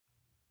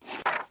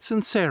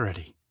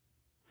Sincerity.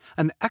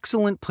 An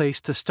excellent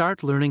place to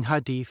start learning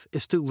hadith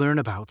is to learn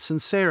about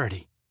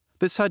sincerity.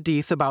 This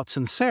hadith about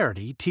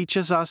sincerity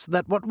teaches us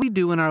that what we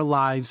do in our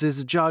lives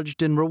is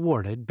judged and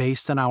rewarded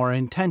based on our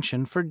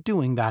intention for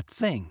doing that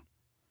thing.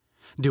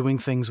 Doing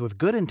things with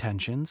good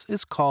intentions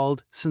is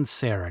called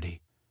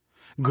sincerity.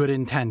 Good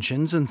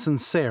intentions and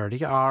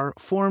sincerity are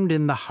formed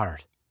in the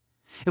heart.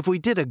 If we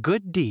did a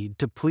good deed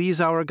to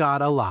please our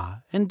God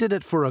Allah and did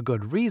it for a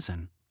good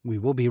reason, we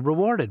will be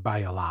rewarded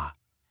by Allah.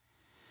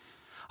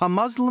 A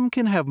Muslim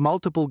can have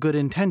multiple good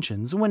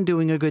intentions when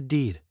doing a good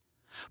deed.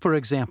 For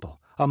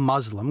example, a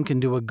Muslim can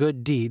do a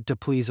good deed to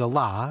please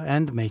Allah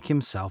and make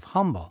himself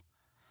humble,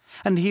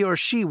 and he or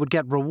she would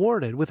get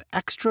rewarded with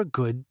extra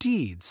good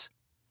deeds.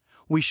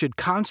 We should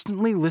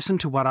constantly listen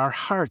to what our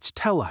hearts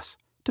tell us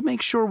to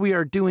make sure we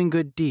are doing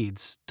good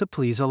deeds to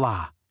please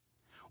Allah.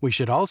 We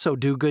should also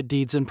do good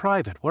deeds in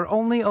private where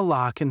only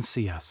Allah can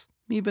see us,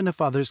 even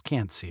if others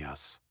can't see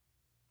us.